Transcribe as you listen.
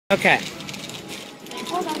Okay.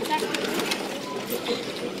 Hold on a second.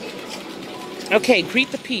 Okay,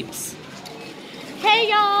 greet the peeps. Hey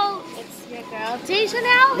y'all, it's your girl Deja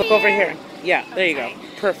now. Look over here. Yeah, there you go.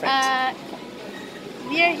 Perfect.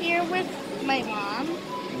 We are here with my mom.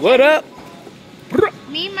 What up?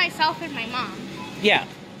 Me, myself, and my mom. Yeah.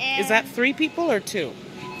 And Is that 3 people or 2?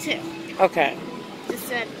 2. Okay. Just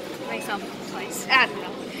said myself twice. I don't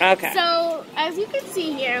know. Okay. So as you can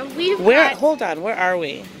see here, we've hold on, where are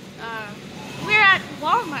we? we're at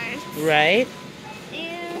Walmart. Right.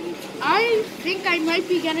 And I think I might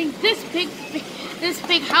be getting this big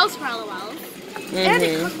house for LOL. And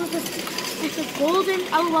it comes with a golden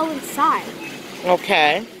LOL inside.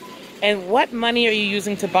 Okay. And what money are you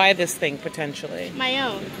using to buy this thing, potentially? My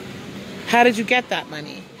own. How did you get that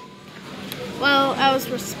money? Well, I was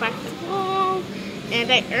respectable,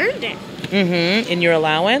 and I earned it. In your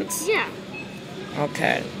allowance? Yeah.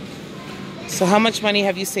 Okay. So how much money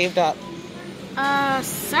have you saved up?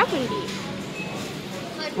 70.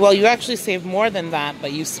 Well, you actually saved more than that,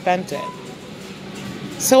 but you spent it.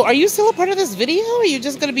 So are you still a part of this video, or are you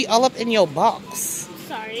just going to be all up in your box?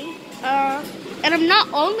 Sorry. And I'm not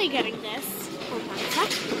only getting this. Hold on a sec.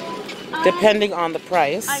 Depending on the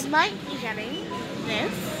price. I might be getting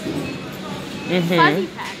this. Fuzzy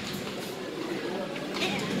pack.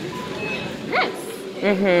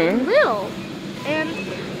 And this. Little. And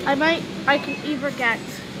I can either get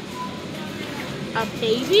a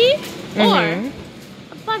baby or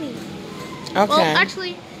a bunny. Okay. Well,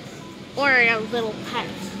 actually, or a little pet.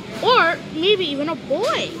 Or maybe even a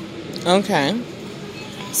boy. Okay.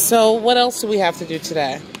 So what else do we have to do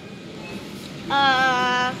today?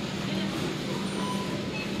 Well,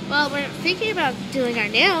 we're thinking about doing our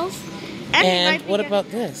nails. And what about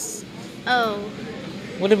this? Oh.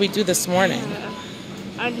 What did we do this morning?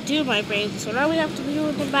 Undo my braids, so now we have to be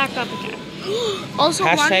doing them back up again. Also,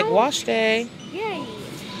 Hashtag wash day. Yay.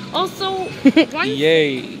 Also,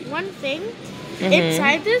 Yay. One thing,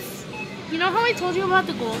 inside this, you know how I told you about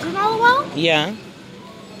the golden LOL? Yeah.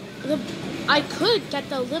 I could get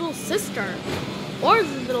the little sister or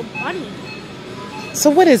the little bunny. So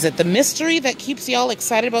what is it? The mystery that keeps y'all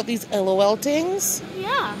excited about these LOL things?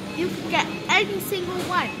 Yeah, you can get any single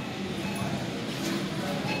one.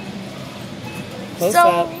 Close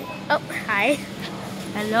up. Oh, hi.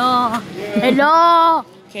 Hello. Hello.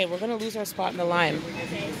 Okay, we're going to lose our spot in the line.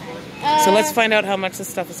 So let's find out how much this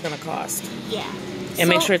stuff is going to cost. Yeah. And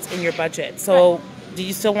make sure it's in your budget. So do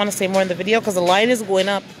you still want to say more in the video? Because the line is going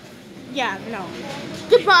up. Yeah, no.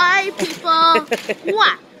 Goodbye, people.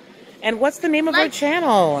 Mwah. And what's the name of our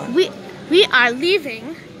channel? We are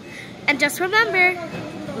leaving. And just remember,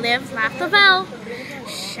 live, laugh, LOL.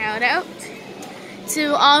 Shout out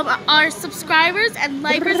to all of our subscribers and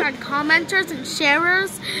likers and commenters and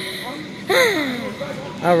sharers.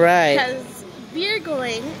 All right. Because we're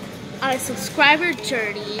going on a subscriber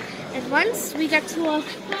journey. And once we get to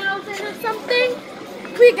 1,000 or something,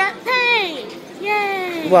 we get paid.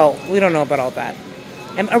 Yay. Well, we don't know about all that.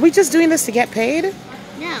 And are we just doing this to get paid?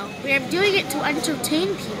 No, we are doing it to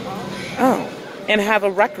entertain people. Oh, and have a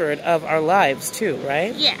record of our lives too,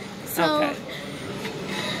 right? Yeah. So, okay.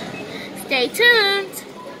 Stay tuned.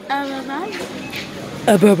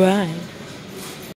 Bye-bye. Bye-bye.